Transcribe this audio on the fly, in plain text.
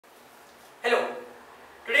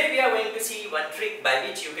going to see one trick by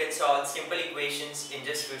which you can solve simple equations in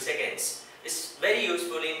just few seconds. It's very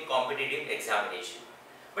useful in competitive examination.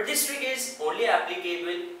 But this trick is only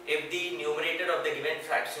applicable if the numerator of the given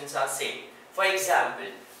fractions are same. For example,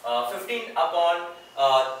 15 upon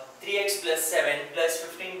 3x plus 7 plus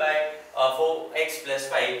 15 by 4x plus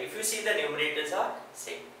 5. If you see, the numerators are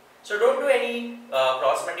same. So don't do any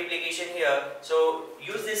cross multiplication here. So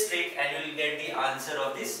use this trick and you will get the answer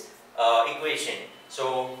of this equation.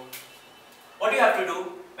 So what you have to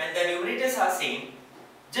do, when the numerators are same,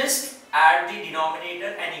 just add the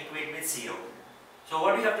denominator and equate with 0. So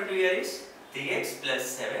what you have to do here is 3x plus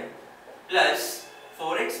 7 plus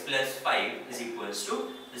 4x plus 5 is equals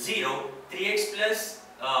to 0. 3x plus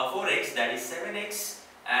 4x, that is 7x,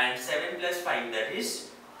 and 7 plus 5, that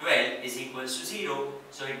is 12, is equals to 0.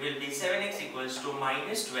 So it will be 7x equals to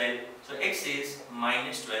minus 12. So x is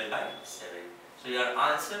minus 12 by 7. So your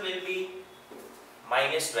answer will be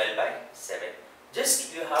minus 12 by 7.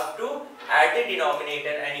 Just you have to add the denominator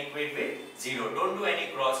and equate with 0. Don't do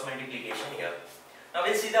any cross multiplication here. Now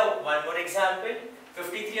we'll see the one more example.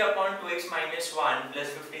 53 upon 2x minus 1 plus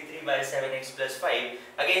 53 by 7x plus 5.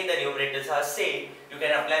 Again the numerators are same. You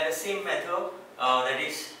can apply the same method, that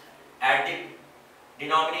is add the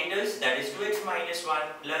denominators, that is 2x minus 1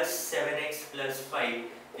 plus 7x plus 5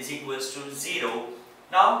 is equals to 0.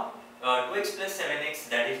 Now 2x plus 7x,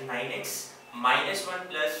 that is 9x, minus 1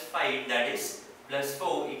 plus 5, that is plus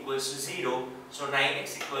 4 equals to 0. So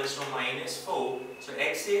 9x equals to minus 4. So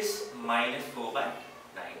x is minus 4 by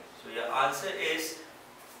 9. So your answer is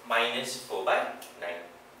minus 4 by 9.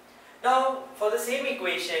 Now for the same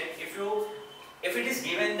equation, if it is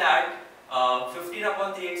given that 15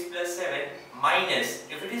 upon 3x plus 7 minus,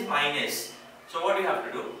 if it is minus, so what you have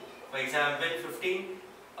to do? For example, 15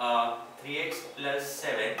 3x plus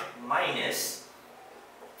 7 minus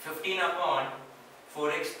 15 upon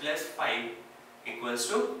 4x plus 5 equals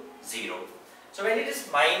to 0. So when it is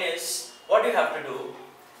minus, what you have to do?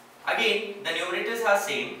 Again, the numerators are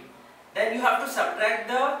same. Then you have to subtract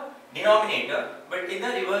the denominator, but in the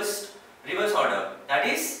reverse order. That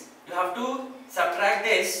is, you have to subtract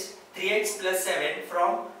this 3x plus 7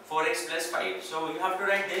 from 4x plus 5. So you have to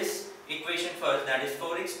write this equation first, that is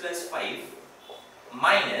 4x plus 5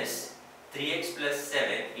 minus 3x plus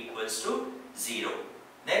 7 equals to 0.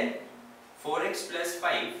 Then 4x plus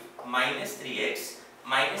 5 minus 3x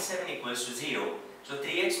minus 7 equals to 0. So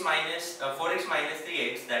 4x minus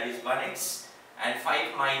 3x, that is 1x, and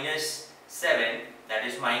 5 minus 7, that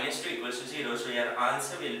is minus 2 equals to 0. So your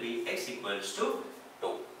answer will be x equals to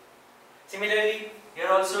 2. Similarly, here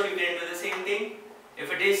also you can do the same thing.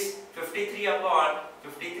 If it is 53 upon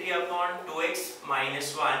 2x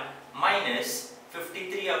minus 1 minus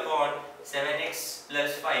 53 upon 7x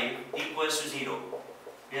plus 5 equals to 0.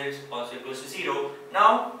 Here is also equals to 0.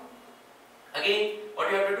 Now again, what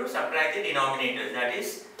you have to do? Subtract the denominators. That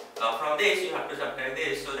is, from this you have to subtract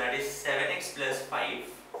this. So that is 7x plus 5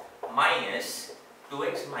 minus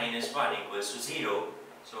 2x minus 1 equals to 0.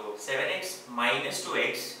 So 7x minus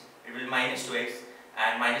 2x, it will be minus 2x,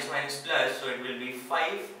 and minus minus plus, so it will be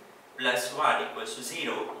 5 plus 1 equals to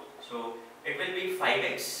 0. So it will be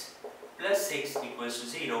 5x plus 6 equals to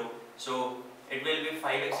 0. So it will be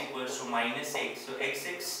 5x equals to minus 6. So x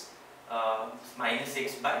is minus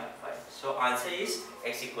 6 by 5. So answer is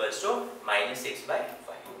x equals to minus 6 by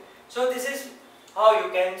 5. So this is how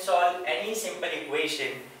you can solve any simple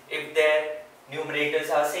equation if their numerators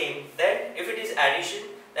are same. Then if it is addition,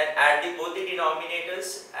 then add both the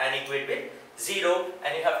denominators and equate with 0,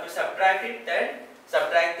 and you have to subtract it, then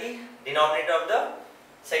subtract the denominator of the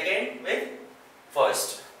second with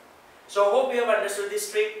first. So hope you have understood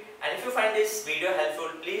this trick, and if you find this video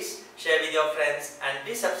helpful, please share with your friends and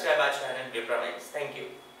please subscribe our channel VipraMinds. Thank you.